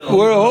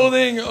We're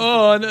holding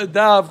on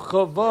Daf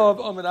Chavav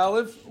Amud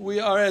Aleph. We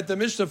are at the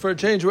Mishnah for a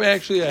change. We're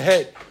actually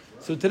ahead.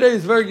 So today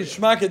is very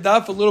Gishmak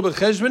Daf, a little bit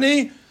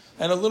Cheshbani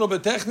and a little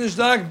bit Technish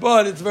Dak,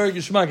 but it's very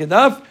Gishmak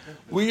Daf.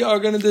 We are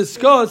going to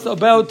discuss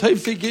about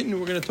Taifsei Gittin.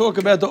 We're going to talk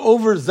about the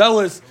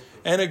overzealous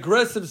and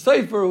aggressive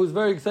cipher who's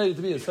very excited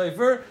to be a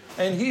cipher,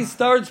 and he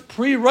starts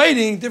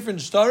pre-writing different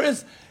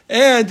shtoros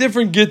and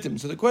different gittim.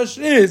 So the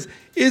question is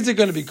it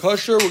going to be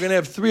kosher? We're going to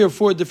have 3 or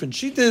 4 different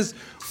shittas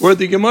where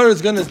the Gemara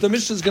is going to, the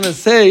Mishnah is going to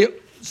say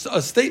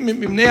a statement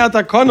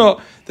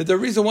that the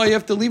reason why you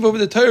have to leave over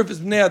the Torah is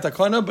b'nei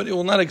atakana, but it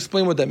will not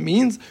explain what that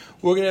means.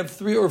 We're going to have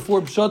 3 or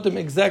 4 pshatim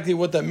exactly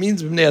what that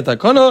means b'nei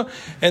atakana,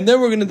 and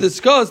then we're going to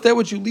discuss that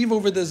what you leave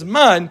over the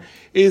zman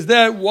is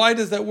that why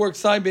does that work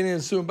side b'nei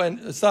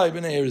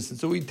erison.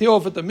 So we tear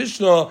off at the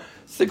Mishnah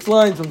 6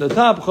 lines from the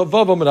top.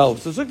 Chavav Amud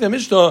Aleph. So the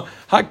Mishnah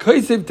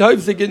hakaisev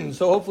taifsei Gittin.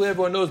 So hopefully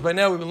everyone knows by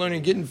now we've been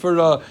learning Gittin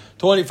for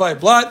 25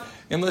 blot.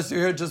 Unless you're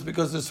here just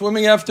because they're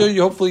swimming after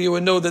you, hopefully you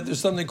would know that there's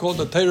something called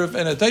a tairif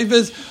and a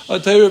taifis. A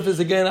tairif is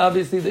again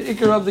obviously the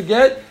ikar of the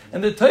get,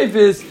 and the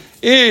taifis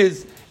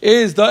is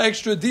the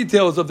extra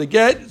details of the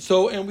get.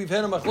 So, and we've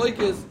had a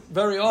machlokes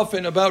very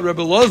often about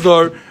Rebbe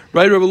Lazar,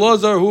 right? Rebbe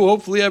Lazar, who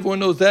hopefully everyone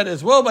knows that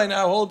as well by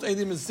now, holds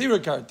Edi Mesira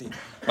Karti,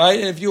 right?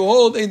 And if you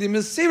hold Edi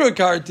Mesira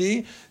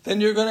Karti,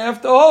 then you're going to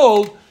have to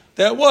hold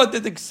that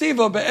that the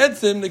ksiva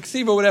be'etzim, the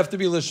ksiva would have to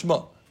be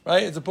lishma.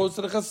 Right, as opposed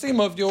to the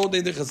chasima, if you hold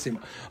the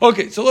chasima.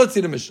 Okay, so let's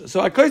see the Mishnah. So,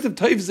 akaisiv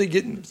taifsei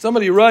Gittin.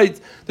 Somebody writes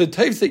the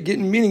taifsei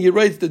Gittin, meaning he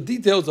writes the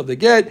details of the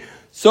get.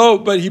 So,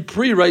 but he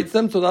pre-writes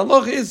them. So the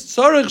halacha is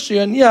sarich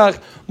she'aniach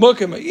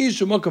mokem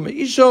ha'isha, mokem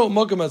ha'isha,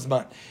 mokem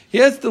hazman. He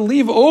has to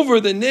leave over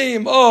the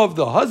name of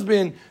the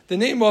husband, the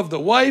name of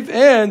the wife,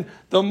 and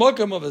the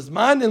mokem of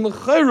hazman. And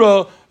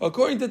l'chayra,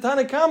 according to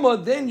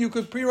Tanakama, then you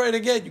could pre-write a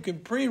get. You can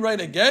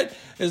pre-write a get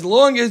as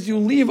long as you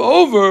leave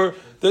over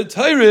the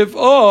tairif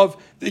of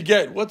the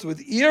get. What's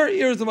with ear?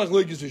 Ear is the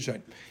machlokes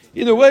Rishonim.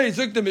 Either way,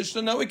 Zuk the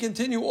Mishnah. Now we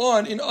continue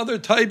on in other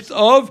types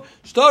of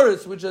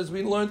shtoros, which as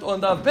we learned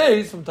on that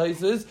base from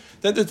Taisus,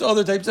 that there's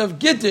other types of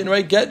gittin,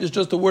 right? Get is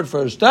just a word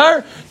for a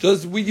star.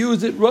 Just we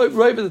use it right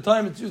by the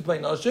time it's used by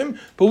Nashim.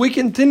 But we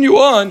continue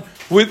on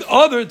with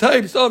other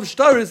types of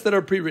shtoros that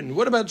are pre-written.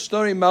 What about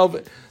shtori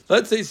malvet?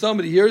 Let's say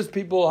somebody hears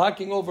people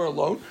hacking over a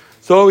loan.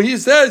 So he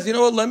says, you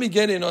know what, let me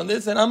get in on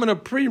this, and I'm going to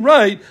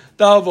pre-write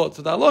the avot.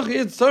 So the halacha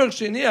is tzarich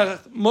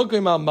she'niach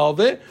mokem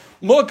ha'malveh,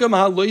 mokem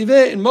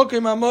ha'loiveh, and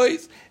mokem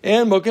ha'mois,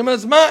 and mokem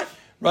ha'zman,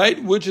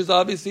 right? Which is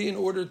obviously in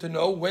order to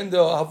know when the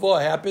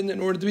avot happened,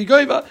 in order to be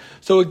goiva.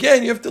 So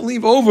again, you have to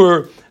leave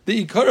over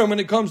the ikarim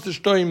when it comes to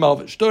shtori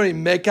malveh. Shtori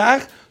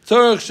mekach,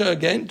 tzarich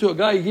again, to a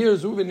guy here,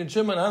 Reuven and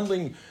Shimon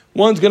handling.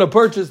 One's going to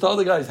purchase the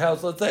other guy's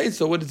house, let's say.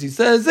 So what does he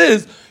says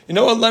is, you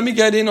know what, let me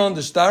get in on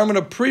the star. I'm going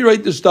to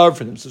pre-write the star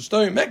for him. So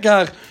shtori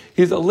mekach,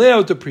 he's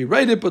allowed to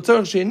pre-write it, but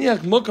tzarich she'niach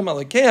mokem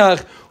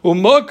ha'lekeach,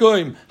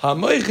 u'mokem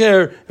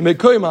ha'moicher,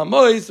 u'mekoim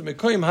ha'mois,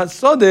 u'mekoim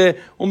ha'sadeh,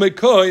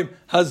 u'mekoim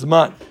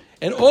ha'zman.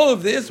 And all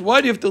of this, why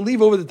do you have to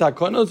leave over the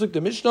takana? Look, the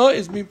Mishnah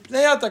is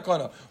mipnei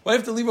takana. Why do you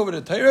have to leave over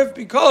the tairif?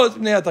 Because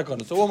mipnei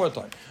takana. So one more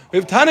time. We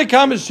have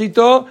Tanakama's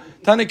shita.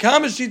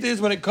 Tanakama's shita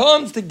is when it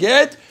comes to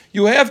get,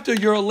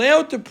 you're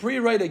allowed to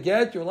pre-write a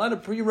get. You're allowed to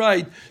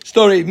pre-write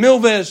shtori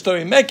milveh,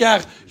 shtori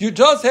mekach. You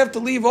just have to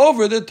leave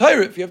over the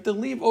tairif. You have to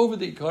leave over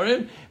the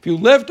ikarim. If you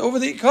left over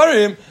the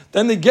ikarim,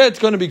 then the get's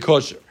going to be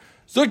kosher.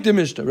 Zuk the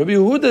Mishnah. Rabbi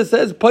Yehuda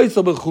says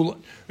paisa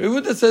b'chulan. Rabbi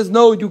Yehuda says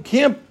no, you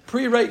can't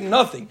pre-write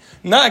nothing.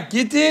 Not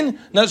Gittin,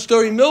 not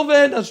shtori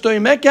milveh, not shtori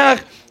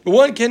mekach.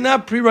 One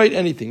cannot pre-write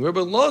anything.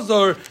 Rabbi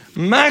Lazar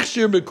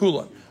machshir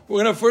b'chulan.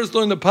 We're going to first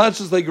learn the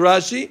pashas like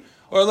Rashi,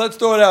 or let's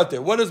throw it out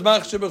there. What is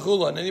machshir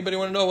b'chulan? Anybody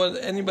want to know what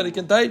anybody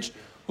can teach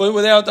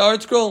without the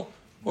art scroll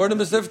or the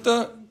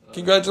Mesifta?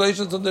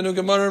 Congratulations on the new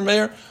Gemara and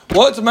Meir.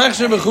 What's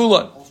machshir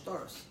b'chulan? All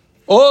shtoros.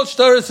 All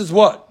shtoros is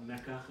what?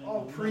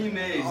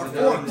 Pre-made.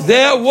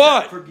 That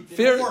what?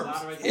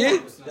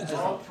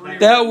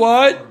 That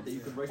what?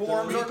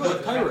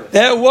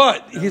 That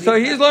what? So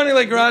he's learning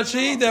like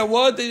Rashi. That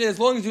what? As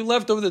long as you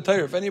left over the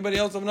tairif. Anybody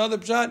else have another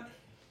pshat?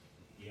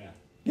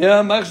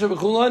 Yeah. Machshir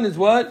b'chulan is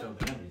what?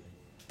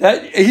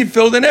 That he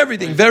filled in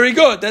everything. Very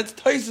good. That's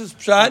Taisus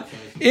pshat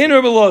in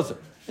Rebbe Lazar.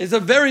 It's a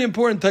very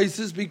important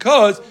Taisus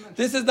because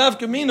this is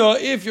nafka mina.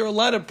 If you're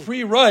allowed to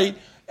pre-write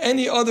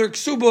any other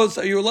ksubos,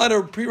 are you allowed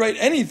to pre-write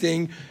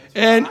anything?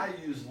 And I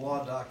use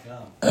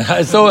law.com.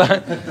 so the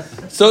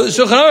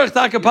Shulchan Aruch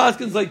Taka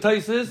Paskins like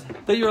Taisus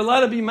that you're allowed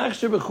to be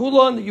machshir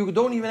b'chulan, that you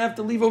don't even have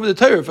to leave over the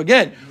tairif.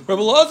 Again,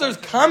 Rebbe Lazar is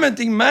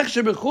commenting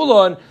machshir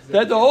b'chulan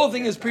that the whole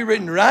thing is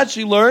pre-written.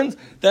 Rashi learns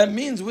that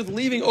means with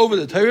leaving over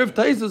the tairif.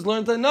 Taisus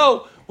learns that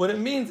no, what it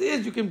means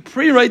is you can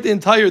pre-write the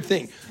entire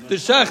thing. The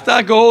Shach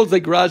Taka holds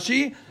like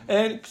Rashi,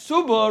 and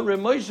Ksuba, Reb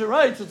Moshe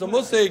writes, it's a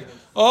musik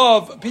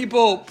of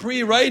people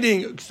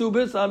pre-writing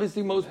ksubas.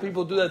 Obviously, most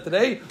people do that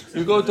today.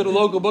 You go to the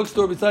local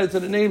bookstore besides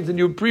the names and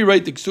you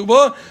pre-write the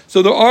ksuba.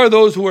 So there are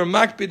those who are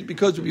makbid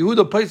because of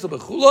Yehuda Paisa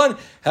B'chulan.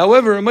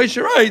 However,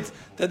 Moshe writes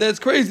that that's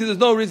crazy. There's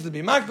no reason to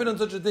be makbid on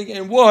such a thing,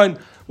 and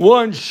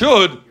one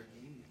should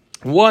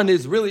One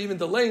is really even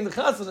delaying the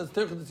chassan, it's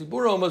terech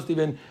tzibura almost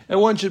even,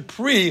 and one should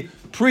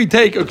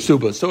pre-take a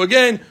ksuba. So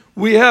again,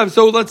 we have,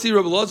 so let's see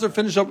Rebbe Lazar,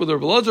 finish up with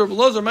Rebbe Lazar. Rebbe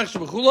Lazar,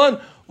 Mechshav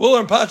B'chulan, we'll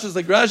learn Pashas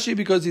like Rashi,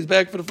 because he's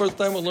back for the first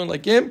time, we'll learn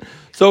like him.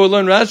 So we'll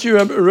learn Rashi,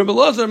 Rebbe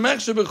Lazar,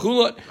 Mechshav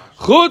B'chulan,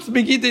 Chutz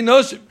Gittin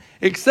Noshim,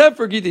 except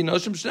for Gittin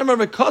Noshim,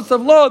 Shnemar V'kas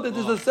of law, that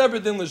is a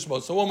separate din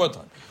Lishmo. So one more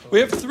time. We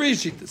have three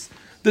shittas.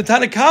 The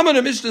Tanakhama and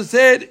the Mishnah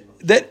said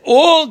that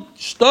all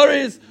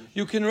shtoros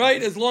you can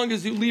write as long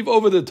as you leave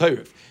over the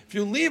Torah. If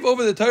you leave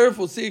over the Torah,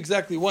 we'll see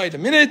exactly why in a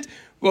minute.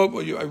 Well,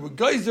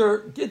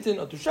 geyser, Gittin,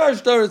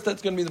 Atushar, shtoros,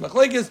 that's going to be the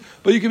machlekes.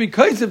 But you can be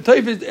kaisev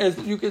taifis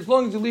as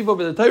long as you leave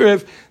over the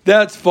Torah,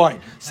 that's fine.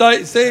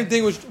 So, same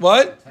thing with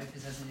what?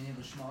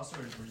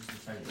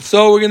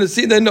 So we're going to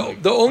see that no,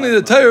 only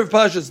the Torah of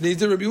Pashas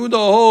needs it. Rabbi Yehuda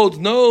holds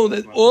no,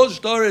 that all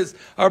shtoros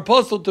are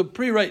possible to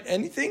pre-write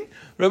anything.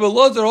 Rabbi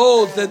Lazar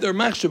holds that they're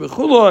machshav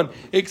b'chulon,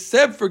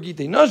 except for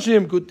Gittin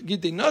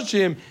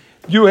Nashim.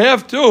 You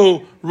have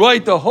to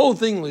write the whole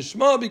thing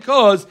lishma,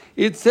 because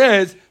it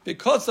says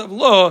because of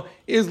law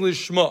is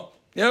lishma.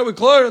 Yeah, we're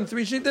clear on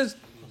three shittas.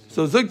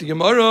 So Zuk the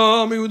Gemara,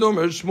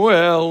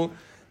 Shmuel,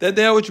 that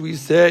there which we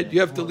said you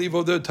have to leave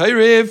over the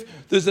Torah.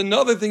 There's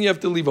another thing you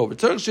have to leave over. You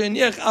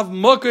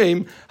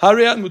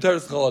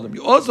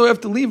also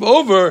have to leave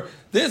over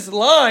this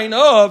line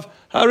of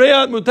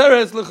Hareyat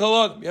Muteres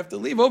L'Chaladim. You have to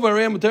leave over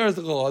Hareyat Muteres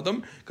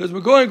L'Chaladim, because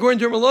we're going according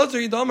to Rebbe Lazar,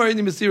 Yidamar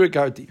Edi Mesira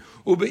Karti.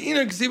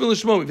 Ube'ina Ksiva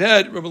L'Shmo. We've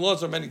had Rebbe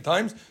Lazar many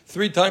times,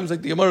 3 times,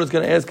 like the Gemara is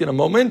going to ask in a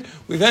moment.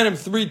 We've had him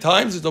 3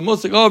 times. It's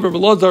almost like Rebbe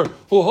Lazar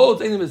who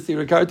holds Edi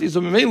Mesira Karti. So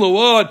Memela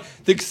what?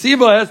 The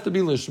Ksiva has to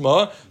be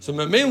L'Shma. So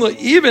Memela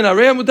even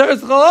Hareyat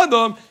Muteres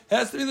L'Chaladim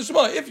has to be the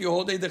Shema. If you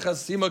hold a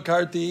Chasima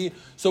Karti,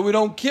 so we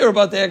don't care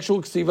about the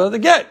actual Ksiva of the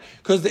get,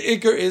 because the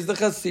Iker is the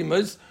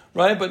Chasimas.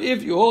 Right, but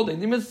if you hold a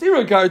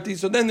Masira Karti,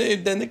 so then the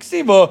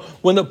Ksiva,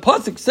 when the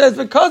pasuk says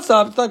the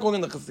Kasav, it's not going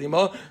in the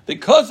Chasima. The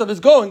Kasav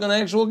is going on the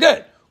actual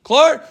get.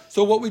 Clear?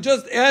 So what we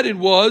just added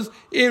was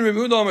in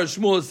Rebbe Amar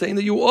Shmuel is saying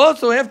that you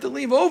also have to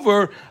leave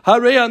over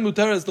Hareyat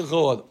Muteres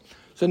L'Chaladim.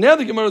 So now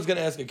the Gemara is going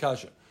to ask a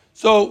kasha.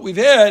 So we've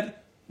had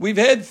 3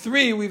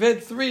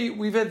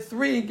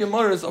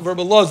 Gemaras of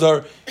Rebbe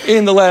Lazar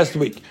in the last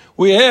week.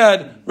 We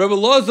had Rebbe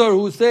Lazar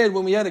who said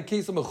when we had a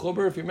case of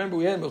Mechuber, if you remember,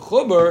 we had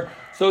Mechuber.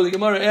 So the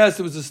Gemara asked,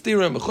 it was a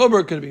stira and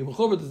Mechuber, could it be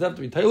Mechuber, does it have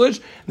to be Tailish?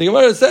 The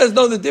Gemara says,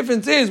 no, the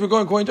difference is, we're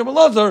going according to Rebbe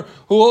Lazar,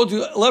 who holds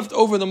you left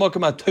over the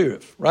Makam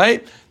HaTorif,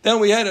 right? Then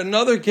we had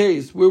another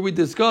case where we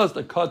discussed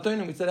a katan,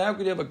 and we said, how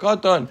can you have a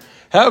katan?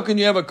 How can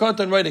you have a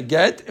katan write a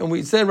get? And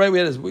we said, right,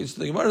 the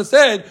Gemara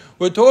said,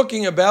 we're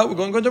going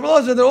according to Rebbe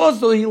Lazar, that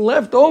also he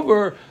left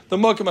over the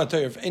Makam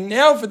HaTorif. And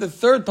now for the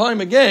 3rd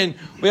time again,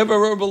 we have a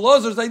Rebbe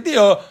Lazar's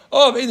idea of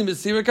Eidim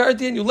B'Sira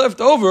Karti, and you left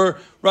over,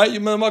 right,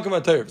 you Makam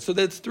HaTorif. So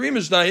that's 3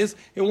 Mishnayos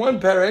in one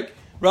parak,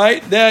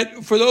 right?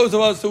 That for those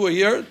of us who are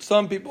here,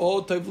 some people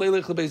hold Tov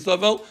Leilech L'Beis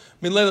Avel,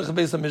 Min Leilech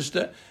L'Beis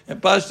HaMishteh,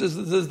 and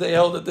Pashtus says they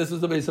held that this is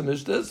the Beis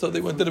HaMishteh, so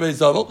they went to the Beis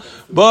Avel.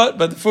 But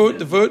the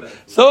food.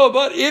 So,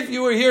 but if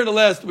you were here the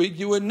last week,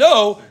 you would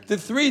know the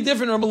 3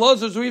 different Rebbe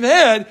Lazars we've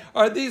had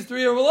are these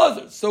 3 Rebbe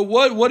Lazars. So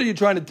what are you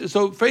trying to do?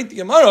 So, Faith the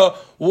Gemara,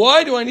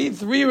 why do I need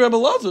 3 Rebbe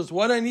Lazars?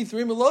 Why do I need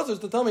 3 Rebbe Lazars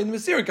to tell me in the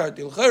Mesira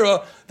Karti?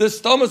 L'chera, the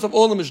stomachs of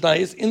all the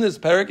Mishnayos in this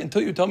parak,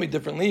 until you tell me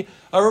differently,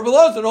 are Rebbe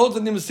Lazar holds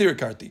in the Mesira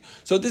Karti.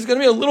 So this is going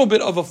to be a little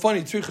bit of a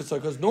funny tzrichasa,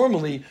 because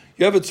normally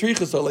you have a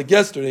tzrichasa, like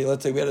yesterday,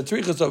 let's say we had a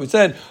tzrichasa, we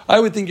said, I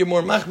would think you're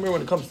more machmer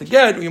when it comes to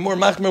get, or you're more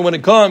machmer when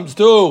it comes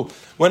to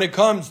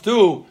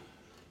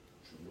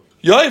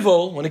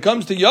Yovel. When it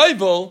comes to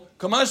Yovel,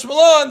 Kamash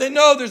Malan, they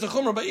know there's a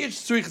chumrah by each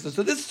tzrichasa.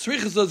 So this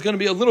tzrichasa is going to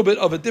be a little bit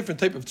of a different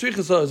type of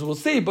tzrichasa, as we'll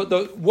see.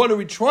 But what are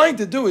we trying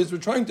to do is we're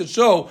trying to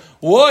show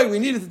why we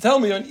needed to tell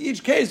me on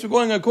each case we're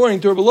going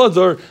according to Rebbe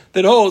Lazar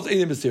that holds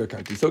Eidim B'Sira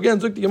Karti. So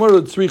again, Zuk the Gemara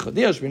with tzricha.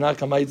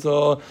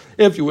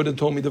 If you would have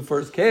told me the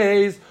first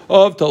case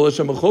of Talash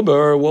and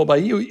Mechuber, well, by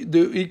you,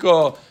 the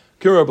Ika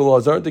Kira Rebbe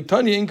Lazar,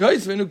 Diktani in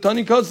Kaisvin,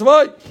 Uktani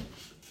Kasvai.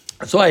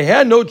 So I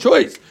had no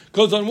choice.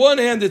 Because on one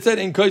hand it said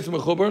in Kais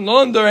Mechuber, on the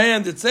other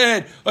hand it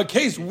said a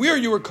case where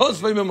you were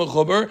Kasvei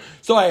Mechuber.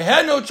 So I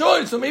had no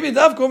choice. So maybe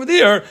Dafka over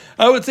there,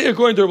 I would say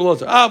according to Rebbe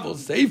Lazar, Avol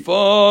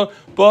Seifa,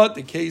 but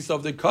the case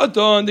of the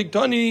Katan,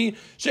 Diktani,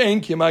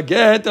 Shein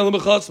Kimaget El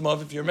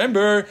Bechatzmav. If you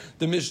remember,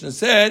 the Mishnah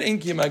said in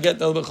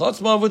Kimaget El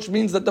Bechatzmav, which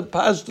means that the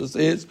pashtus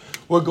is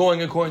we're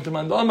going according to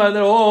Mandama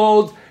that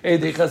holds a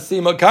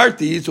Dechasima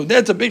Karti. So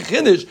that's a big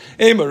chiddush.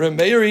 Emer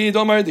Meiri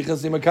Domar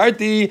Dechasima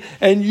Karti,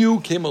 and you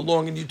came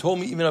along and you told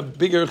me even a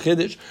bigger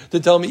chiddush to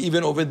tell me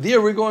even over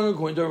there we're going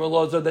according to Rebbe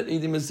Lazar that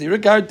Eidim Mesira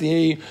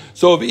Karti.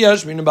 So if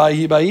Yashmin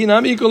Bahi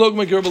Nami Kolok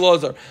Makir Rebbe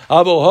Lazar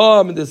Abo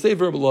Ham and the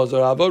Sefer Rebbe Lazar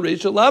Abo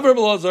Rachel Lav Rebbe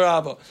Lazar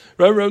Abo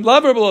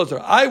Lav Rebbe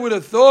Lazar. I would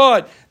have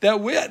thought that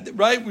we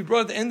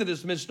brought the end of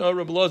this Mishnah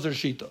Rebbe Lazar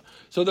Shita.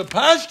 So the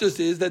pashtus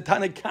is that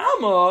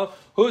Tanakama,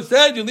 who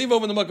said you leave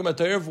over the Makam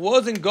HaTorif,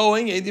 wasn't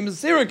going Eidim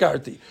Mesira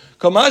Karti.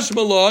 Kamash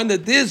Malon,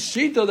 that this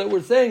Shita that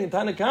we're saying in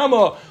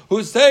Tanakama,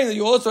 who's saying that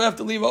you also have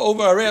to leave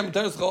over Harei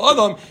HaMuteres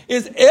L'Chaladim,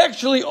 is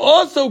actually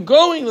also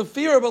going the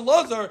fear of a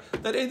Lazar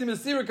that Eidim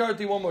Mesira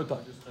Karti one more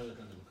time.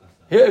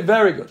 Here,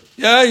 very good.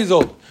 Yeah, he's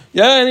old.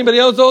 Yeah, anybody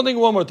else holding?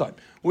 One more time.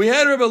 We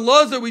had Rebbe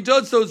Lazar, we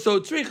judged so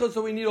tzricha,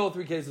 so we need all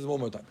three cases one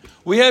more time.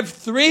 We have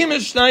three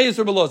Mishnayos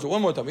Rebbe Lazar.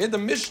 One more time. We had the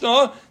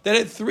Mishnah that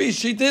had three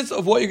shittas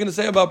of what you're going to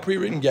say about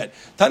pre-written get.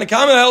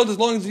 Tanakama held as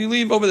long as you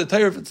leave over the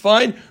Torah, it's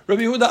fine.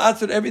 Rabbi Yehuda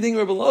answered everything.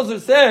 Rebbe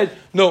Lazar said,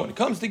 no, when it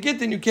comes to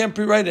Gittin, you can't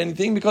pre-write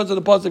anything because of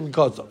the pasuk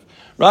because of.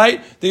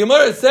 Right? The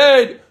Gemara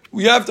said,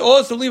 we have to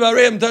also leave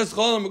Arayim Tes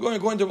Cholam. We're going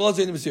according to Rebbe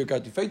Lazar in the Mesir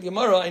Karti. Faith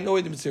Gemara, I know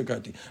it in the Mesir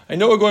Karti. I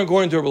know we're going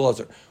according to Rebbe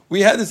Lazar. We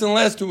had this in the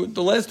last two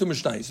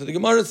Mishnayos. So the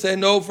Gemara said,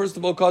 no, first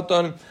of all,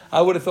 Katan,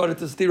 I would have thought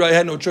it's a stira. I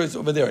had no choice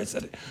over there. I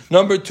said it.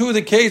 Number two,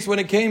 the case when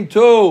it came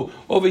to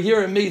over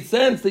here, it made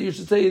sense that you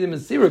should say the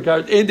Mesir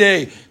Karti,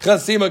 Ede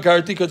Chasima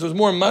Karti, because it was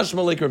more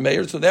mashma like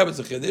Meir. So that was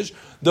the Chiddush.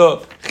 The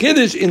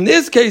Chiddush in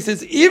this case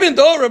is even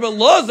though Rebbe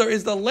Lazar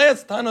is the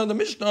last Tana of the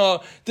Mishnah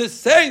to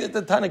say that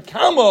the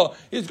Tanakama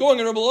is going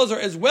in Rebbe Lazar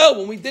as well,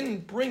 when we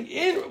didn't bring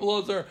in Rebbe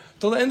Lazar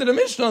till the end of the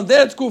Mishnah,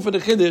 that's cool for the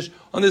Chiddush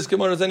on this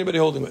Gemara. Is anybody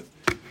holding with?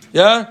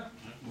 Yeah?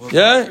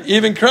 Yeah?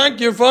 Even crank,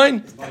 you're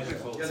fine? It's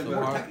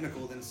more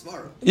technical than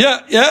Svara.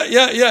 Yeah.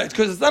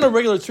 Because it's not a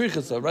regular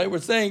tzrichasa, right? We're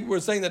saying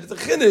that it's a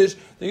chiddush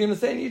that you're going to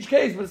say in each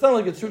case, but it's not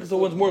like a tzrichasa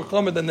one's more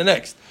common than the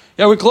next.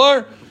 Yeah, we're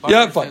clear?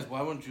 Yeah, fine. Says,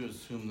 why wouldn't you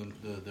assume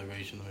the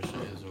ratio of the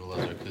Mishnah is or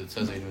lesser? Because it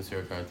says Eidim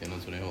Mesir Karti and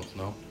that's what he holds,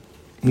 no?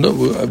 No,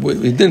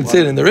 we didn't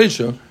say it in the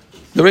ratio.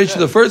 The ratio,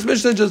 the first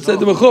Mishnah just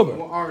said the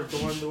mechuber.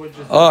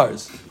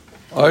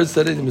 Ours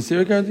said it in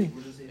Mesir Karti?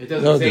 It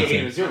doesn't say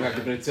Eidim Mesir Karti,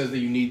 but it says that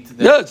you need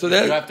to... so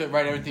that... You have to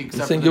write everything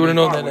except for you would have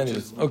known that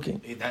anyways.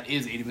 Okay. That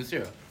is Eidim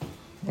Mesir.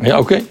 Yeah,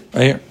 okay,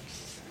 I hear.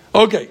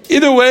 Okay,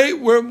 either way,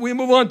 we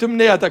move on to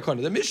Mnei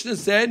HaTakana. The Mishnah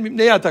said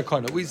Mnei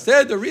HaTakana. We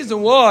said the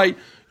reason why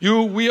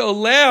we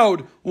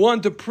allowed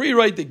one to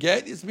pre-write the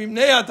get is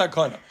Mnei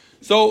HaTakana.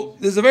 So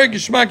there's a very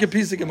geschmack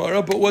piece of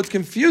Gemara, but what's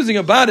confusing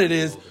about it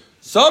is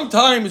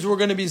sometimes we're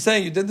going to be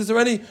saying, you did this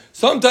already?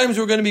 Sometimes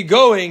we're going to be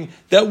going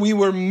that we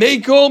were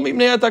mekel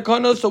mipnei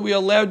hatakana, so we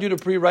allowed you to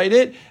pre-write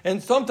it.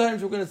 And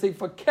sometimes we're going to say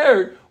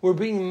fakert, we're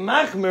being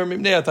machmer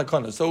mipnei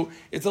hatakana. So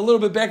it's a little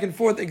bit back and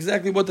forth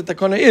exactly what the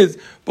takana is.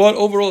 But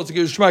overall, it's a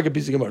good shmak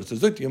piece of Gemara. So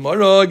Zuk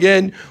Gemara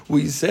again,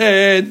 we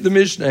said, the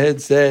Mishnah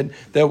had said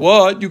that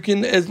what? You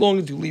can, as long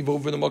as you leave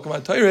over the Makam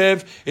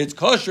HaTorah, it's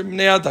kosher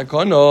mipnei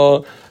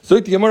hatakana. So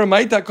the Gemara,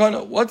 my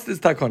takana, what's this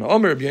takana?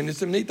 Omer Rabbi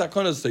Yonasan, nei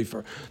takana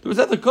sefer. There was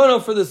that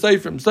takana for the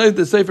sefer.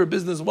 The sefer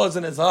business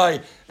wasn't as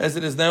high as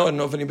it is now. I don't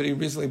know if anybody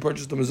recently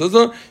purchased a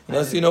mezuzah.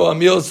 Unless you know a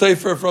meal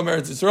sefer from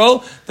Eretz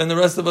Yisrael, then the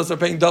rest of us are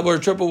paying double or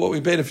triple what we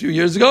paid a few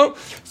years ago.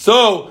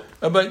 So,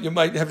 but you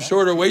might have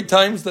shorter wait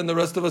times than the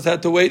rest of us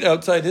had to wait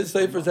outside his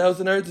sefer's house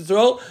in Eretz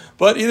Yisrael.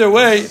 But either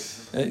way,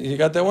 you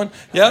got that one?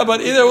 Yeah, but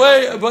either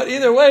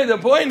way, the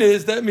point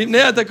is that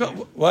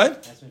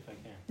what?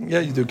 Yeah,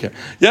 you do care.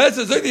 Yeah,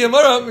 so Zuk the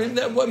Gemara,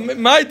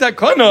 my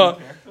takana.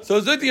 So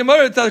Zuk the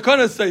Gemara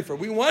takana sefer.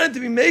 We wanted to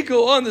be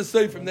meko on the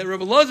sefer. That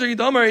Rebbe Lazar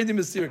yidamar edim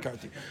Mesir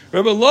Karti.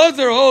 Rebbe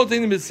Lazar holds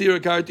edim Mesir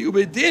Karti.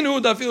 Ubedinu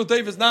dafilu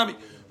teifes nami.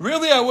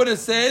 Really, I would have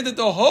said that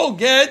the whole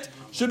get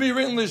should be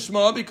written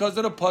lishma because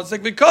of the pasuk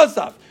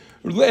v'kasav.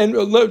 Why?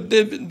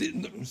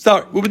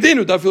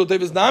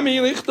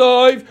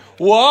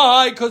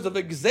 Because of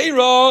the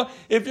gzeira.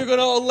 If you're going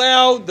to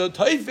allow the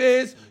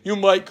taifis, you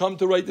might come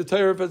to write the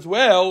tarif as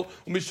well.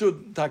 But the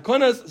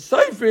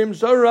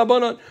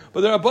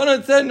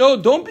Rabbanan said, no,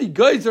 don't be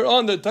geyser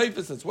on the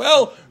taifis as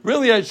well.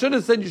 Really, I should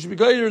have said you should be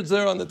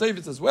geyser on the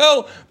taifis as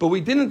well. But we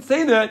didn't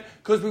say that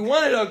because we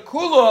wanted a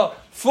kula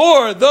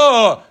for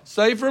the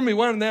sefer. We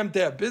wanted them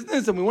to have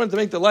business and we wanted to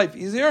make the life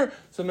easier.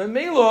 So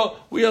Memela,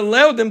 we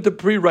allowed them to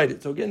pre-write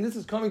it. So again, this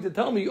is coming to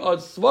tell me a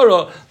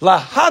svara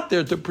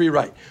lahater to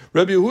pre-write.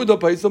 Rabbi Yehuda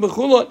paisam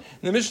b'chulot.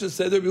 The Mishnah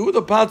said Rabbi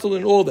Yehuda patzal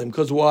in all of them.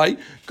 Because why?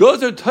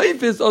 Gozer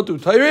taifis atu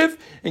tairif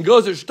and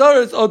gozer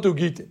shtoros atu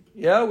gittin.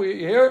 Yeah, we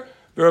hear.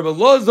 Rabbi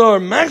Lazar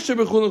machsher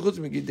b'chulot chutz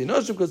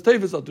megittin. Because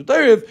taifis atu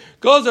tairif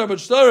gozer but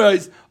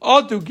shtoros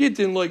atu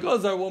gittin like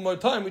gozer. One more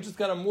time, we just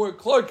got a more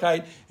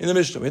clarkite in the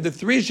Mishnah. We had the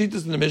three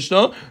shittas in the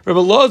Mishnah. Rabbi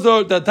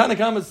Lazar, that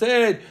Tanakama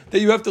said that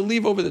you have to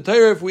leave over the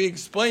tairif. We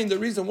explained the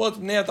reason what's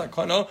mnei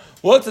takana.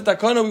 What's the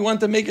takana? We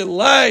want to make it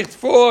light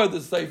for the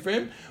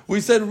seifrim. We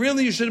said,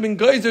 really, you should have been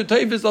geyser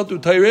taifis atu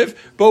tairif,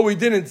 but we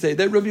didn't say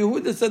that. Rabbi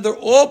Yehuda said they're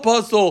all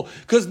puzzle,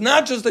 because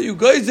not just that you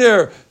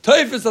geyser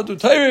taifis atu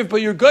tairif,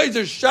 but you're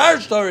geyser shar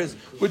shtaris,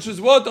 which is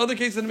what the other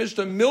case in the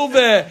Mishnah,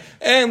 milveh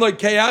and like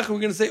kayach. We're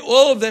going to say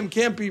all of them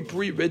can't be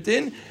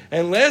pre-written.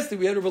 And lastly,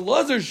 we had Rabbi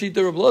Lazar's sheet.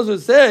 Rabbi Lazar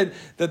said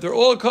that they're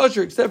all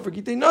kosher except for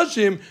Gittin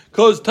Nashim,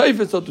 because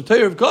taifis atu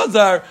tairif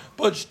gazar,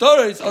 but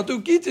shtaris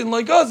atu Gittin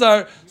like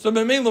gazar. So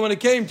when it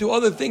came to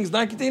other things,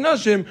 not Gittin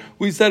Nashim,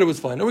 we said it was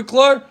fine. Are we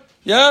clear?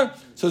 Yeah?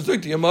 So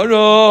Zuk the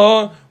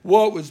Gemara,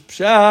 what was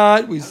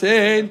pshat? We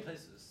said,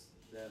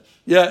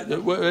 yeah,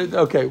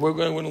 okay, we're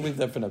going to leave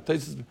that for now.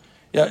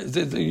 Yeah,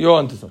 you're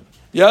on to something.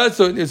 Yeah,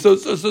 so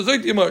Zuk the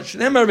Gemara,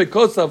 Shneimar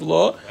because of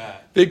law,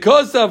 Zuk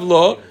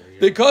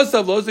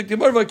the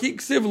Gemara, V'ki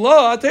ksiv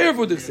law, atayr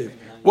for the ksiv.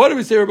 What do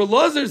we say? Rabbi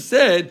Lazar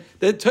said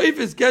that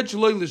taifis get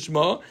shaloi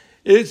lishma,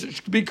 It's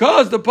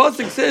because the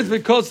pasuk says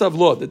because of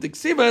law that the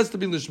ksiva has to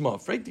be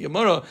lishma. Frank the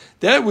Gemara,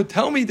 that would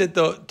tell me that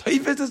the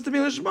taifis has to be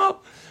lishma.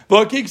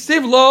 But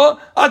kiksiv law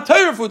a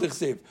taifis for the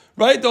ksiv.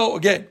 Right? Though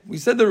again, we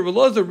said that Rabbi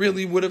Elazar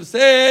really would have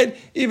said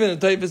even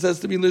the taifis has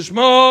to be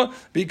lishma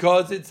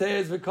because it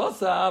says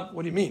because of.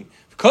 What do you mean?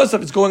 Because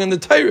of it's going on the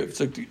Tairif,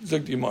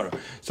 Zuk Gemara.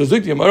 So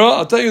Zuk Gemara,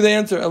 I'll tell you the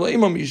answer.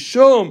 Elaimam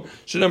Yishom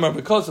Shemar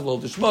because of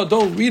law.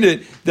 Don't read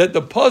it that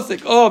the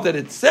pasuk of that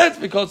it says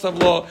because of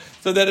law,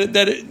 so that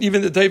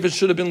even the Taifis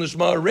should have been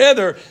lishma.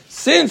 Rather,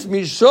 since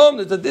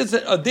Mishom there's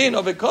a din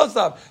of a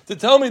kosav to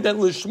tell me that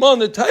lishma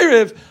and the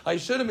Tairif, I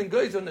should have been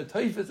guys on the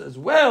Taifis as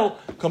well.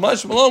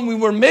 Kamash Malon, we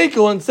were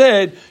makel and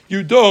said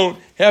you don't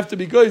have to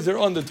be geyser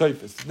on the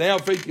Taifis. Now,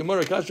 Faith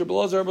Gemara, Kasher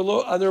Belazar,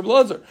 other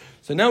Belazar.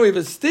 So now we have a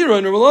stira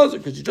in Belazar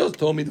because you just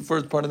told me the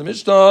first part of the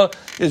Mishnah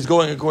is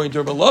going according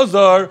to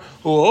Belazar,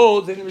 who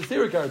holds in the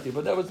stira karti.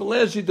 But that was the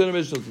last sheet of the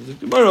Mishnah. So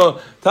Gemara,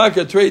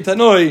 Taka Trei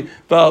Tanoi,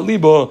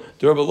 Ba'alibo,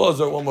 to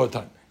Belazar one more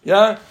time.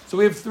 Yeah? So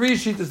we have 3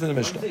 sheetas in the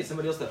Mishnah.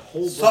 Somebody else that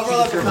holds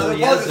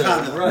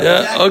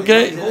yeah,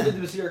 okay.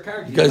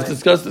 You guys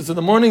discussed this in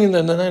the morning in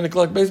the 9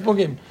 o'clock baseball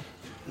game?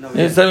 No.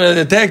 It's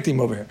a tag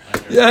team over here.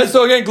 Yeah,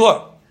 so again,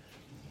 Clark.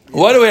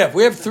 What do we have?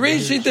 We have 3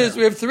 sheetas.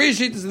 We have 3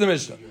 sheetas in the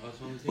Mishnah.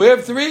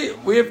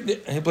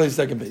 He plays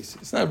second base.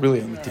 It's not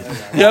really on the team.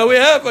 Yeah, we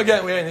have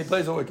again. He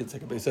plays a wicked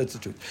second base. That's the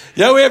truth.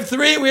 Yeah, we have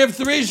 3. We have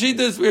 3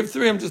 sheetas. We have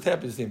 3. I'm just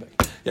happy to see him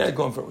back. Yeah,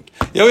 going for a week.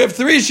 Yeah, we have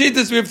 3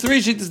 sheetas. We have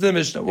 3 sheetas in the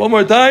Mishnah. One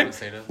more time.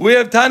 We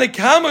have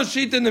Tanakama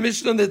sheet in the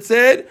Mishnah that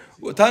said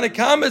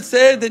Tanakama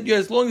said that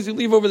as long as you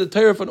leave over the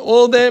tariff on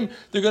all of them,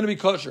 they're going to be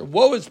kosher.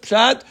 What was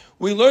pshat?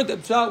 We learned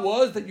that pshat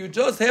was that you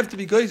just have to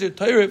be geyser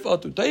tariff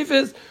atu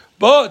taifis,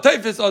 but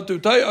taifis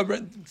atu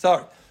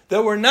sorry,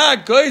 that we're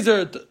not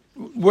geyser.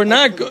 We're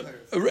not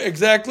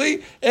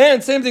exactly,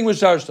 and same thing with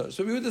shtoros.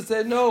 So we would have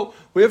said no.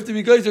 We have to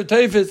be geyser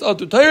taifis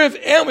atu tariff,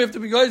 and we have to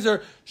be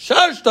geyser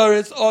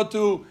shtoros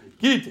atu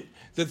gittin.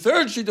 The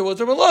third sheet was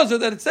Rabbi Elazar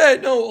that it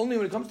said no. Only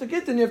when it comes to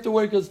gittin you have to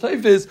work as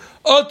taifis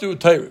atu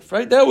tariff.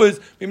 Right? That was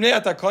mimnei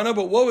atakana.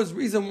 But what was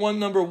reason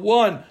number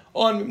 1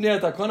 on mimnei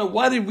atakana?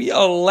 Why did we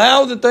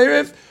allow the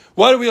tariff?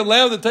 Why did we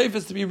allow the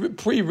taifis to be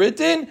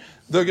pre-written?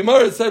 The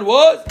Gemara said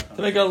was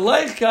to make a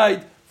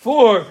leichkeit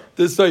for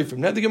the Seifrim.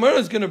 Now the Gemara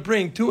is going to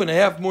bring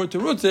 2.5 more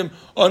terutzim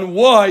on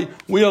why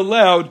we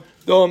allowed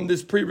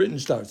this pre-written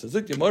shtar. So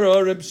Zik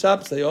Gemara, Reb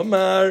Shapsei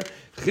Omar,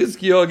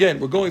 Chizkiyo, again,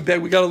 we're going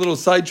back, we got a little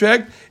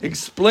sidetracked,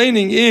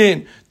 explaining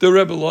in the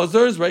Rebbe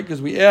Lazars, right,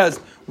 because we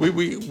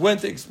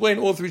went to explain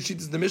all 3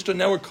 sheets of the Mishnah,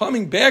 now we're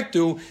coming back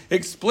to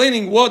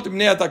explaining what the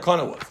Bnei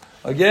Takana was.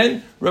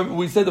 Again,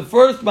 we said the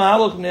first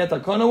Mahalach Bnei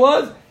Takana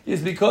was,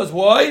 is because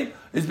why?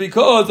 Is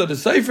because of the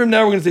Seifrim.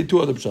 Now we're going to say 2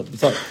 other pshatim.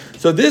 Sorry.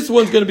 So this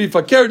one's going to be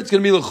fakert. It's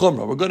going to be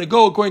l'chumra. We're going to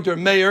go according to a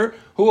mayor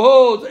who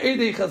holds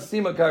Eidei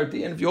Chasima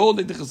Karti. And if you hold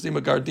Eidei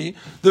Chasima Karti,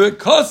 the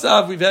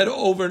Kosav we've had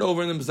over and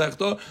over in the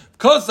Masechta.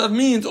 Kosav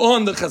means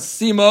on the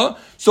Chasima.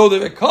 So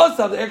the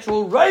Kosav, the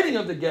actual writing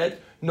of the get,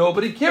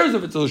 nobody cares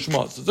if it's a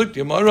l'shma. So Zuk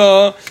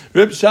Gemara,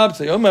 Reb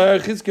Shabsei Omar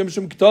Chizkim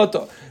Shem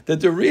Ktata. That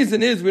the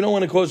reason is we don't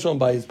want to cause Shalom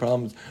by his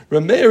problems.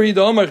 Rameri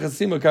the Omar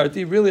Chasima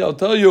Karti. Really, I'll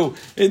tell you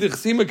in the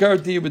Chasima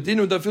Karti, but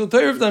dinu dafil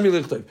Tairif nami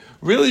lichtayv.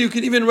 Really, you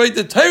can even write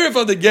the Tairif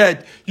of the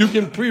get. You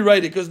can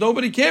pre-write it because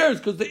nobody cares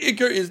because the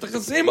Iker is the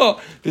Chasima.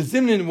 The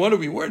Zimnin, what are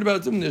we worried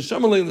about? Zimnin the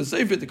Shamalei and the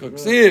Sefer the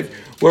Koksiv.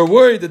 We're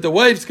worried that the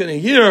wife's going to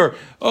hear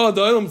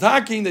the Olam's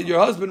hacking that your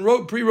husband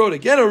pre-wrote a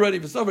get already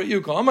for Savar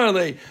you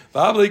Amarle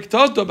V'Avli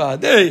Ktata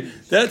Ba'adei.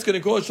 That's going to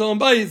cause Shalom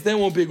Bayis, that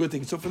won't be a good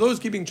thing. So for those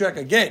keeping track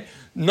again,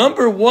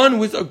 number 1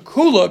 was a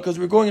kula, because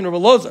we're going into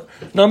Belazar.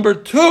 Number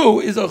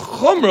 2 is a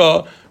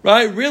chumrah,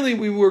 right? Really,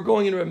 we were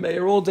going into a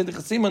meirol, and the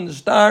chasim on the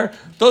star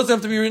doesn't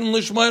have to be written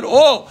lishma at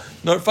all.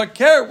 Nor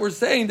fakir, we're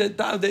saying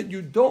that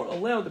you don't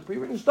allow the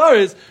pre-written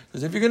stars,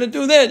 because if you're going to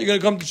do that, you're going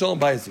to come to Shalom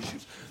Bayis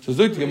issues. So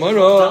Zuk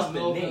Gemara.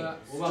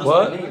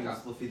 What?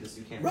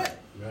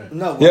 Right.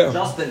 No, yeah.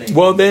 Just the name.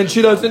 Well, then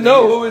she doesn't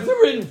know who it's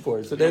written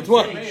for, so that's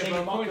one. Why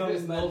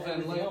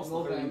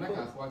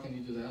can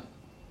you do that?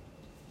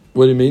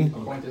 What do you mean?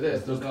 According to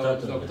this, there's no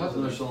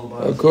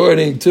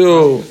according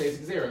to...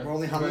 We're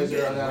only how many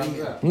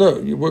zeros?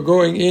 No, we're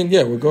going in,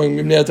 we're going...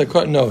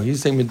 No,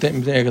 he's saying...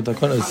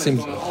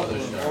 seems.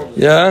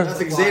 Yeah? That's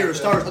like zero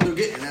stars under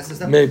Gittin. That's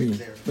the maybe,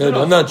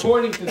 I'm not sure.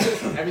 According to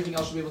this one, everything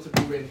else should be able to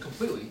be written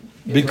completely.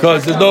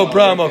 Because there's no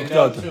problem of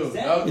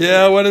Ktata.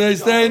 Yeah, what do they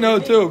say? No,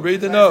 too.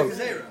 Read the note.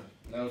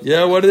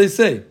 Yeah, what do they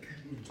say?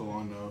 It's a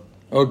long note.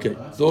 Okay,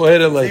 so we'll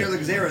hit it later. Zero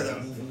like zero,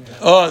 though.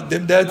 Oh,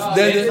 that's...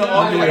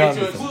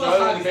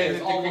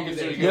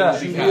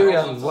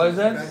 Yeah, what is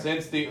that?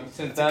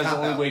 Since that's the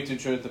only way to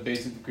ensure that the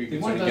basic decree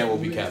concerning get will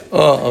be kept.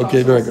 Oh,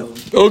 okay, very good.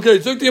 Okay,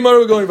 so tomorrow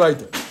we're going right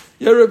there.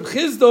 Yeah, Reb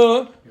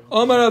Chizda,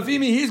 Amar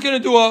Avimi, he's going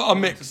to do a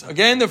mix.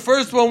 Again, the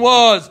first one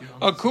was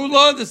a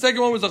kula, the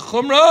second one was a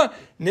chumrah.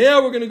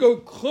 Now we're going to go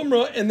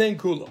chumrah and then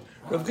kula.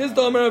 Reb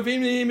Chizda, Amar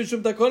Avimi,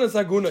 Mishum Takonas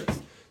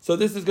Hagunais. So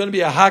this is going to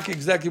be a hack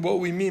exactly what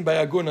we mean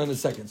by aguna in a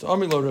second. So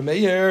Amilo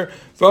Remeir,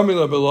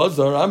 Familo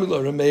Belazar,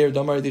 Amilo Remeir,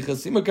 Damar Di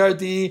Chasima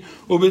Karti,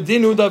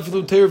 Ubedinu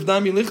Dafilu Terif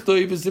Nami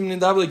Lichto, Ibisim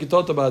Nindavli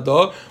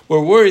Kitota.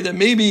 We're worried that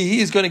maybe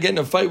he's going to get in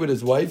a fight with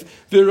his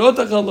wife.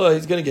 Virotachallah,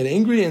 he's going to get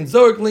angry, and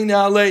Zorik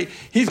Linale,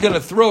 he's going to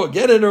throw a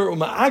get at her,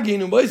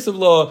 Uma'agin,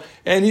 Umaisavla,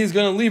 and he's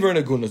going to leave her in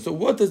aguna. So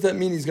what does that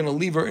mean? He's going to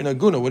leave her in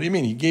aguna. What do you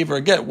mean? He gave her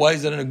a get. Why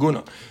is that an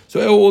aguna?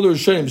 So all the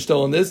Rishonim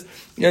still on this,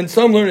 and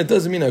some learn it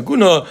doesn't mean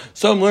aguna.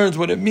 Some learns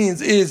what it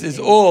means is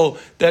all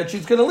that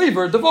she's going to leave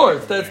her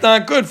divorced. That's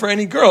not good for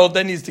any girl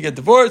that needs to get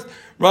divorced,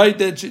 right?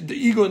 That the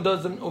ego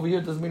doesn't over here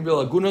doesn't mean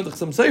real aguna.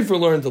 Some sefer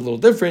learns a little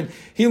different.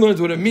 He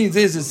learns what it means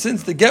is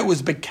since the get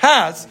was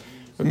bekas.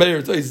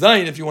 Mayor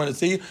Zayin, if you want to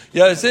see,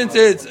 since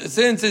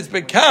it's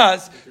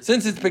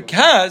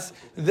bekas,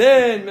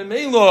 then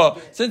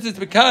Memelo, since it's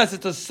bekas,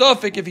 it's a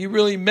suffix if he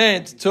really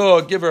meant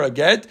to give her a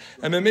get,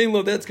 and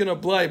Memelo that's going to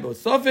apply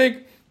both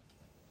suffix,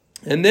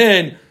 and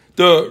then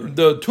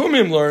the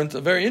Tumim learns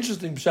a very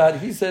interesting pshat.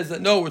 He says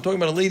that no, we're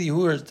talking about a lady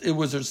who it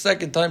was her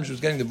second time she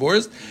was getting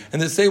divorced.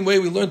 And the same way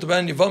we learned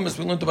about Nivamis,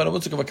 we learned about a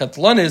Mutzak of a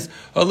Katlanis,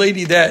 a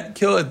lady that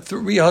killed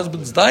 3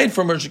 husbands died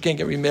from her, she can't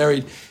get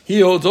remarried.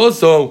 He holds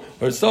also,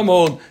 or some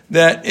hold,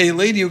 that a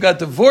lady who got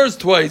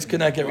divorced twice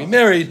cannot get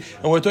remarried.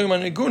 And we're talking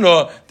about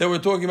Niguna, that we're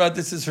talking about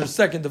this is her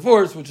second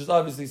divorce, which is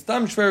obviously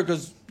Stam Shver,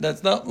 because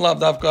that's not Lav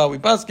Davka we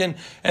paskin,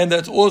 and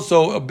that's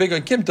also a bigger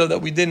kimta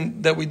that we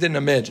didn't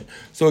imagine.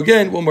 So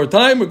again, one more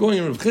time, we're going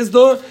in Rav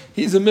Chisda.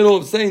 He's in the middle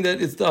of saying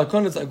that it's the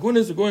Akanas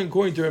Agunis. We're going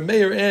according to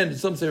Remeir and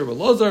some say Rav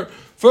Elazar.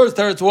 First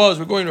teretz was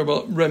we're going to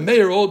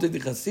Remeir all the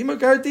Chasima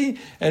Karti,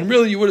 and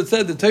really you would have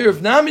said the Torah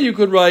of Nami you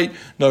could write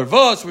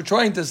Narvas. We're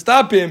trying to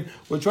stop him.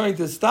 We're trying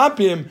to stop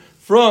him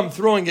from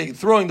throwing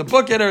the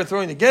book at her,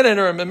 throwing the get at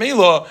her. And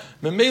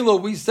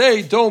Memelo, we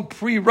say don't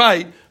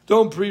pre-write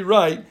the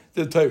Torah.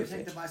 You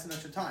take the buy some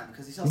extra time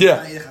because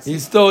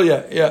he's still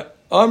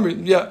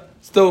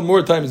Still,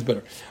 more time is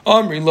better.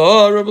 Amri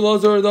la Rabbi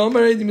Lazar, the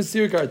Amar Edi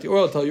Mesir Karti. Or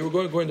I'll tell you, we're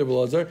going according to Rabbi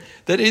Lazar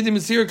that Edi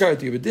Mesir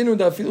Karti. But dinu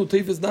da filu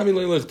teifes nami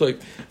leilechtoik.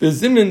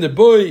 V'zimnin the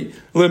boy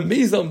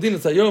lemizam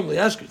dinas hayom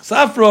leyashkich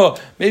safra.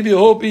 Maybe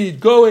he'll be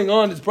going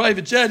on his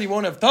private jet. He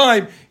won't have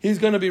time. He's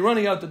going to be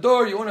running out the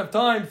door. You won't have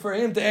time for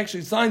him to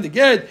actually sign the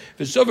get.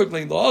 V'shavik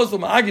lein la'azlo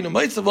ma'agin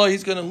u'maitzavah.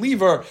 He's going to leave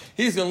her.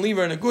 He's going to leave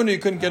her in a guna. He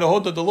couldn't get a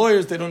hold of the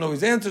lawyers. They don't know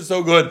his answer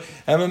so good.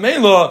 And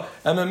Memelo,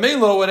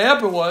 what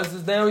happened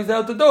is now he's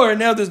out the door, and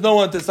now there's no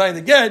one to sign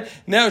the get.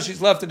 Now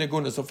she's left in a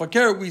guna. So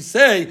fakir, we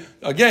say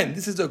again,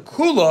 this is a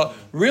kula.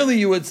 Really,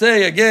 you would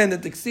say again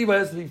that the ksiva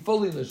has to be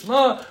fully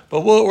lishma,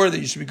 or that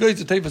you should be going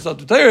to teifas out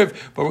to teirif.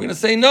 But we're going to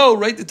say no,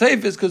 write the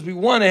teifas because we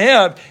want to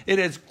have it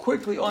as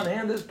quickly on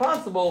hand as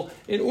possible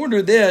in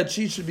order that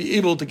she should be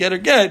able to get her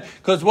get.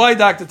 Because why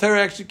Dr.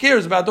 Terry actually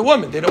cares about the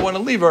woman? They don't want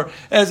to leave her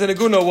as an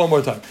aguna one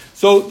more time.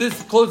 So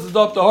this closes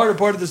up the harder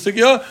part of the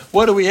sugya.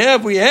 What do we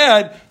have? We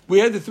had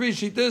the 3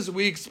 shittas.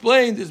 We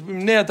explained this.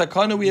 We had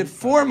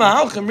 4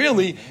 mahalchim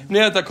really.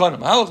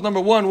 Mahalch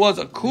number 1 was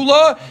a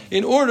kula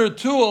in order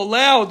to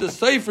allow the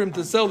seifrim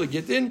to sell the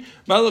gittin.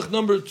 Mahalch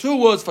number 2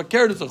 was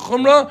fakir a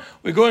chumrah.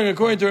 We're going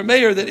according to our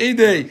mayor that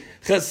Eidei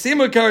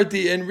chasima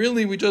karti, and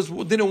really we just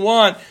didn't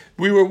want.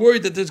 We were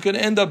worried that there's going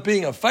to end up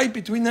being a fight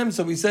between them,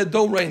 so we said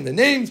don't write in the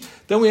names.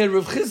 Then we had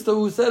Rav Chisda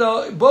who said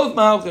both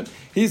mahalchim.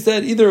 He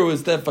said either it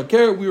was that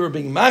fakir, we were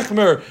being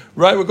machmer,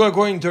 right? We're going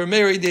according to our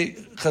mayor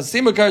Eidei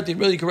chasima karti.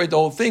 Really, you could write the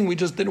whole thing. We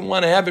just didn't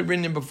want to have it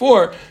written in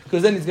before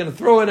because then he's going to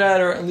throw it at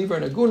her and leave her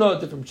in a guna.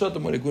 Different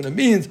pshatim what a guna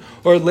means.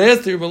 Or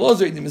last year,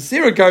 Belazar the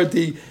Mesira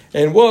karti,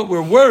 and what we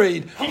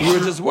were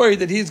just worried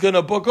that he's going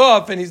to book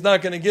off and he's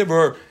not going to give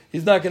her.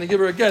 He's not going to give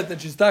her a get, then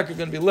she's not going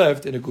to be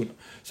left in a guna.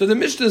 So the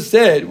Mishnah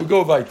said, we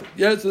go weiter.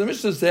 Yeah. So the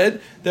Mishnah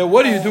said that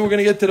what do you do? We're going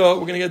to get to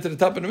the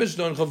top of the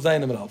Mishnah on Chav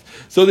Zayin and Alf.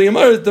 So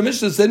the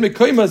Mishnah said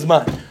Mekoyim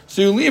Azman.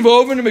 So you leave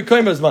over to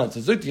Mekoyim Azman.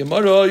 So Zuk the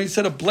Gemara, you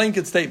said a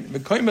blanket statement.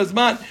 Mekoyim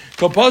Azman,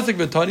 Kopasik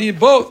V'Tani,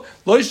 both.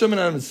 Loishlam and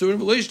Anasuyin,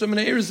 Loishlam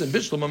and Erizim,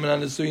 Bishlam and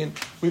Anasuyin.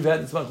 We've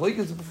had this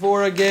machlekes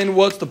before. Again,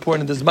 what's the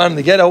point of this man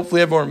to get? Hopefully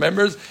everyone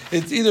remembers.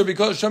 It's either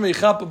because Shami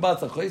Chapa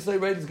Batza Chaysay,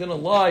 right? He's going to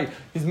lie.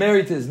 He's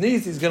married to his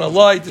niece. He's going to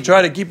lie to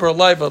try to keep her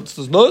alive out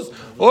his nose,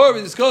 or we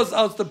discuss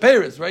out the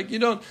Paris, right? You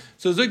don't.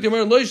 So Zik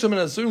Gemara Loishlam and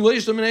Asur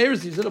Loishlam and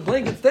Eris. He said a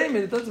blanket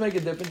statement. It doesn't make a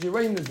difference. You're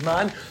writing this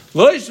man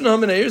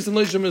Loishlam and Eris and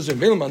Loishlam and Asur.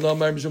 Beilaman no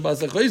Amar Mishum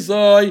Basa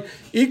Chaysay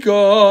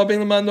Iko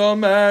Beilaman no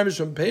Amar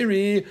Mishum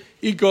Peri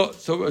Iko.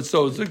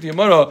 So Zik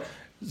Gemara.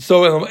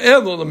 So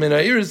Elo Mina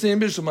Irisim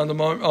Bishum and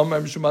Amar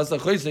Mishum Basa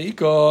Chaysay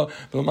Iko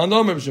Beilaman no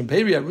Amar Mishum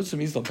Peri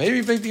Arusum Islam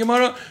Peri. Fake the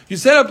Gemara. You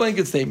said a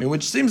blanket statement,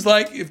 which seems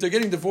like if they're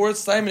getting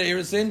divorced, Simon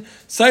Erisin,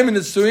 Simon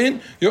is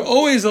suing. You're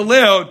always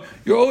allowed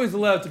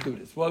to do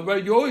this. Well,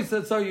 right? You always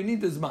said so. You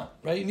need this man,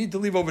 right? You need to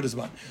leave over this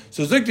man.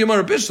 So Zik the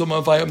Gemara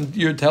Bishum. If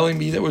you're telling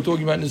me that we're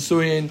talking about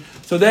Nisuin,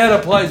 so that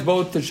applies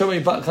both to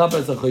Shemay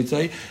Chapas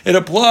Achotzei. It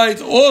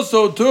applies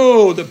also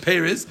to the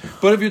Paris.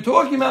 But if you're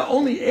talking about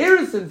only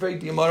Erisin,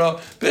 fake the Gemara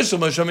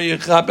Bishum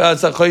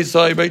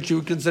you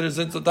would consider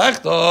since the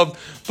tachtov.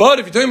 But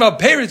if you're talking about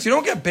parents, you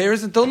don't get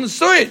parents until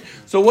Nesuit.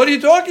 So what are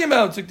you talking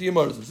about? He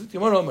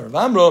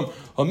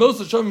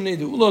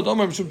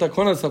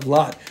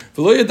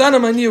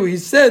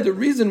said the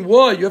reason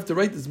why you have to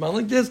write this man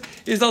like this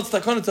is al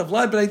takonas of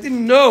light, but I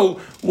didn't know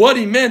what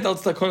he meant al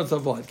takonas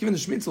of light. Given the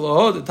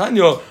Shmitzel, the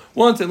Tanya,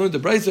 once I learned the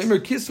Brayso,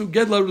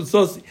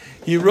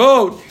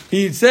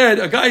 he said,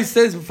 a guy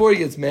says before he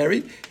gets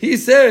married, he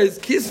says,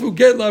 Kisvu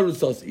get la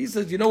rusasi. He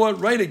says, you know what,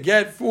 write a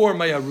get for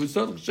my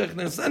arusa,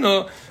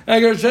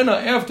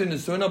 after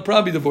Nisuin, I'll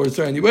probably divorce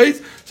her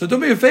anyways, so do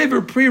me a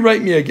favor,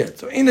 pre-write me a get.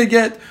 So in a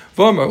get,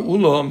 Vomar,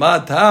 Ulo,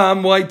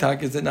 Matam, why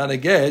tak is it not a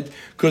get?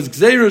 Because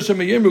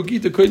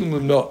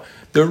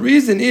the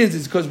reason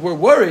is because we're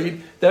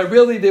worried that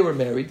really they were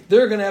married.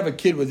 They're going to have a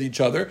kid with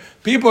each other.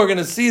 People are going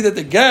to see that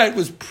the get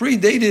was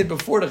predated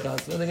before the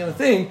chasna, and they're going to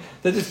think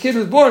that this kid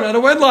was born out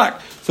of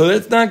wedlock. So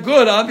that's not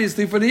good,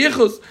 obviously, for the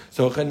yichus.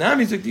 So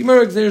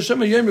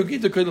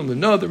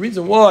no, the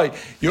reason why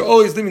you're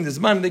always leaving this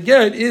man in the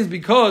get is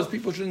because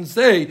people shouldn't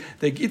say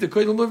that gita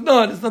koydel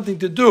levnah has nothing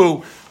to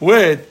do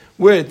with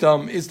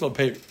Isla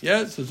Peri.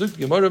 Yeah, so Zuk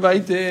Gemara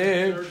Vaite.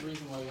 The third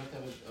reason why you have to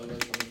have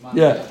a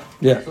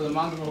Yeah. So the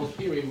Mangum holds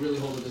period really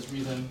hold with this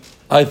reason.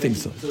 I think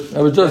so.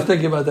 I was just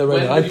thinking about that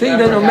right now. I think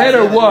that no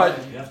matter what,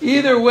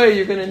 either way,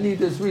 you're going to need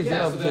this reason.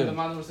 Yeah, so then the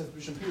Mangum says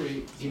Rishon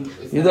period.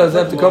 He does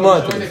have to come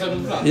on.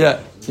 Yeah.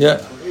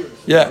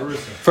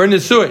 For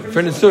Nisui.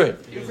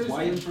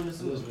 Why even for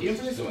Nisui? Even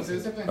for Nisui, say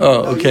the same thing.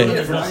 Oh, okay. You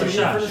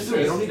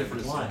don't need it for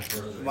this line.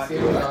 I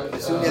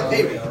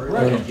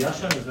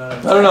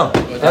don't know.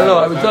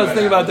 I was just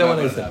thinking about that when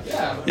I said.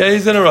 Yeah,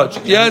 he's in a rush.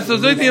 Yeah, so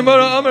Zukti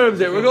Yamara Amar is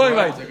there. We're going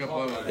right.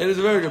 It is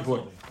a very good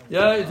point.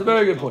 Yeah, it's a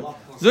very good point.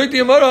 Zukti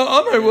Yamara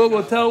Amar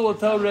will tell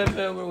what's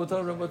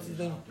his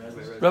name?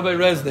 Rabbi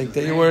Resnick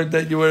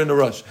that you were in a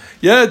rush.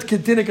 Yeah, it's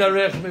Gittin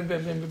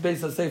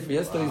based on Sefer.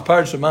 Yesterday's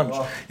Parsha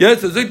Mamish. Yeah,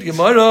 so Zukti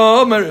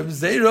Yamara Amar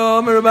Zera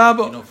Amar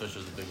Rababo. You know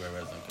Fisher's the big Rabbi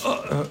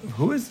Resnick.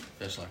 Who is?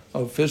 Fishler.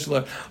 Oh,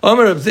 Fishler.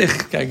 Amar Reb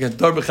Zich. I get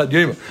Dar B'chad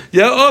Yoyma.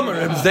 Yeah, Amar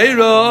Reb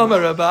Zera,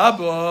 Amar Reb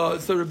Abba.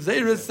 So Reb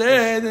Zera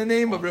said the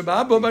name of Reb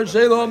Abba Bar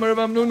Shelo, Amar Reb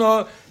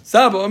Amnuna,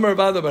 Saba, Amar Reb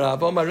Abba Bar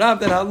Abba, Amar Rab,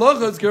 that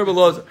halacha is Ger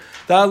Belozer.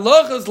 The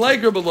halacha is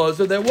like Ger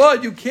Belozer, that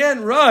what? You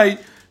can't write,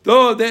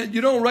 though, that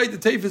you don't write the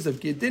Tefis of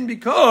Gittin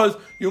because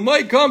you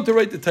might come to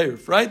write the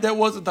Teirif, right? That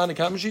wasn't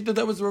Tanakam Shita,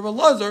 that was Reb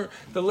Elazar.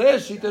 The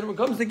last sheet that when it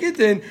comes to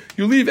Gittin,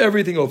 you leave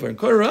everything over. And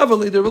Kor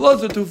Ravali, the Reb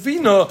Elazar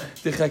Tufina,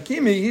 the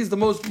Chakimi, he's the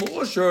most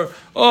mu'usher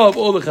of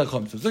all the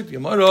Chacham. So Zik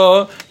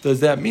Gemara, does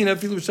that mean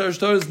Afilu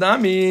shtoros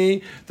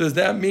Nami? Does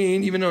that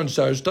mean even on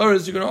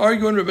shtoros you're going to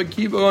argue on Rabbi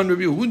Kiva on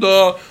Rabbi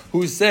Yehuda,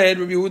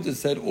 Rabbi Yehuda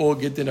said all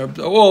Gittin are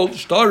all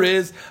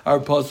shtoros are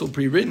apostle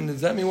pre-written.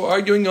 Does that mean we're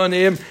arguing on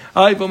him?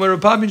 I from a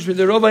Rapabin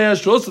the Rova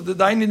Yashros the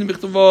Dainin the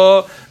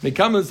Michtava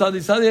Mekamal Sadi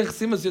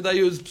Simas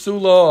Yadayus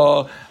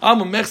Psula.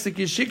 I'm a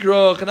Mexican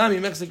Shikra,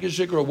 Hanami Mexican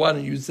Shikra. Why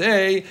don't you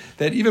say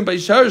that even by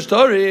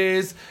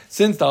shtoros,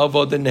 since the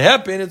Avod didn't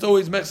happen, it's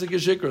always Mexican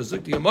Shikra?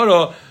 Zik the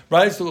Gemara,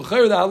 right? So the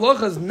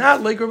halacha is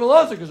not like Reb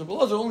Elazar, because Reb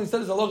Elazar only said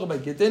his halacha by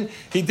Gittin.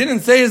 He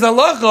didn't say his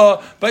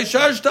halacha by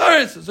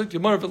shtoros. Zik the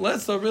Gemara, but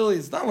less so really,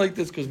 it's not like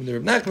this because when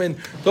Reb Nachman,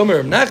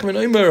 Tomer Reb Nachman,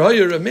 Omer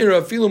Hoyer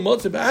Amira Filu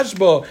Motze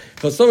Ba'ashba,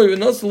 because some of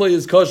Nasala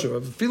is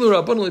kosher. Filu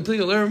Rabbanul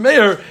Pligal Reb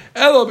Meir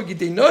Elo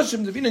B'Gittin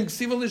Noshim Devinan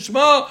Ksiva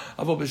Lishma.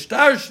 Avo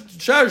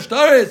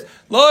b'shtaris,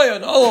 loy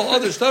on all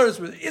other shtaris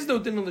where there is no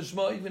din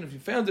l'shma, even if you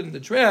found it in the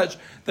trash,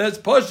 that's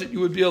pashut,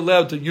 you would be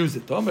allowed to use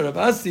it. Omer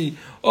Abasi,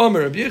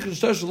 Omer Rabbi Yechon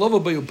shtar shalova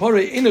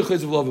b'yupare inu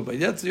chayz v'lova b'y.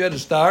 That's you had a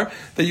star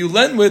that you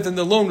lent with and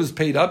the loan was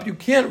paid up. You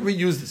can't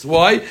reuse this.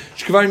 Why?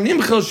 Shkvar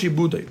nimchal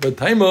shibudai. But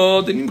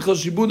taima the nimchal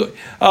shibudai.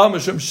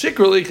 Masham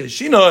shikra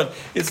leicheshinon.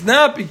 It's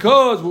not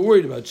because we're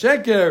worried about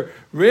sheker.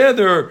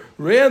 Rather,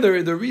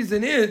 the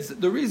reason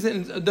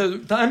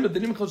the time of the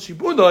nimchal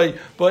shibudai,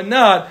 but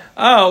not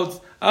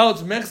out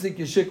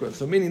Mexican shikra.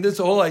 So meaning this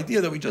whole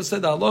idea that we just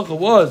said the halacha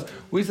was,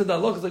 we said the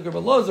halacha is like Reb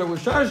Elazar,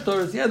 with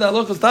shtoros, yeah, the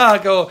halacha is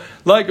taka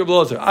like Reb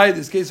Elazar.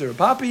 This case of a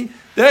papi,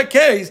 that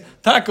case,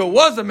 taka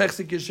was a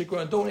Mexican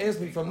shikra, and don't ask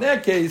me from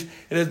that case,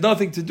 it has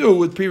nothing to do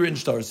with pre-written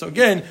stars. So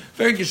again,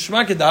 very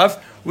gishmakadaf,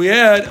 we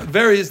had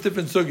various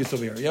different sugyas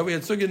over here. Yeah, we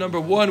had sugya number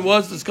 1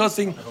 was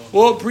discussing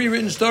all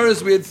pre-written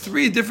stars. We had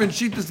 3 different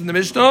shittas in the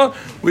Mishnah.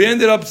 We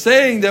ended up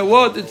saying that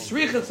what the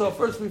tzrichas of,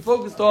 first we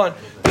focused on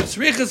the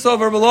tzrichas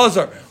of Reb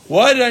Elazar.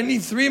 Why did I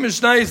need 3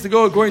 Mishnayos to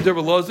go according to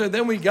Reb Elazar?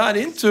 Then we got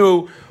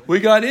into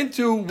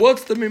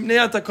what's the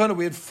Mimnei Takana.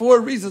 We had 4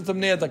 reasons of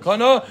Mimnei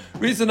Takana.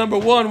 Reason number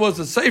 1 was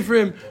the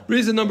Seifrim.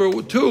 Reason number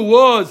 2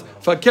 was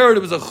Fakir.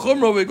 It was a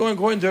Chumrah. We're going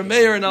according to her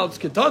mayor and Alts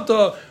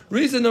Ketata.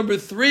 Reason number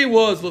 3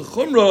 was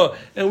L'Chumrah,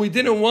 and we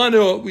didn't want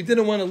to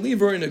leave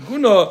her in a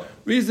Guna.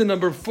 Reason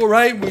number 4,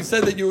 right? We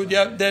said that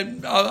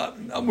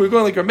we're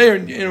going like our mayor,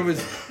 and it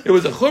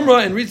was a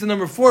Chumrah. And reason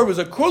number 4 was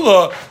a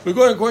Kula. We're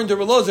going according to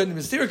Reb Elazar and the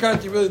Mysterious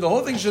Kanti. Really, the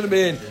whole thing should have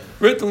been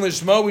written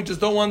lishma. We just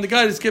don't want the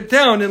guy to skip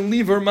town and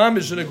leave her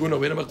mamish in iguna.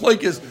 We have a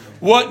machlokes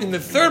what in the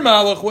third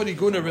malach what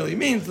iguna really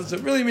means. Does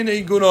it really mean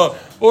a iguna,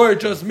 or it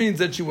just means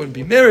that she wouldn't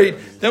be married?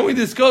 Then we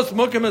discuss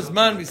mokem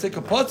asman. We say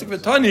kapasik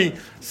v'tani.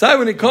 Say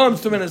when it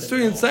comes to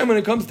Menasui, say when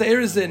it comes to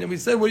Erizin. And we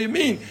said, what do you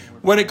mean?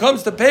 When it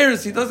comes to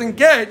Paris, he doesn't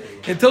get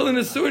until the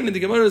Nasuin. And the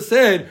Gemara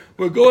said,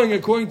 we're going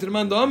according to the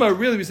Manda Amar.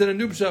 Really, we said a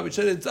Nubsha, we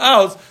said it's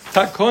ours.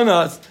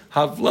 Takonas,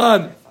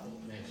 Havlan.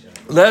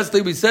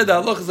 Lastly, we said that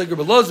Allah is like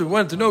Rabbi Lozer. We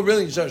wanted to know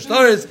really in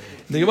shtoros.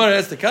 The Gemara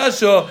asked the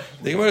Kasha.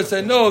 The Gemara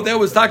said, no, that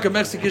was Taka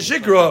Mexican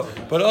Shikra.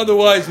 But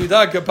otherwise, we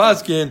Taka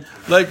Paskin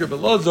like Rabbi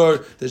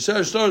Lozer. The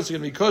shtoros is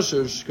going to be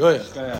kosher. Shkoyach.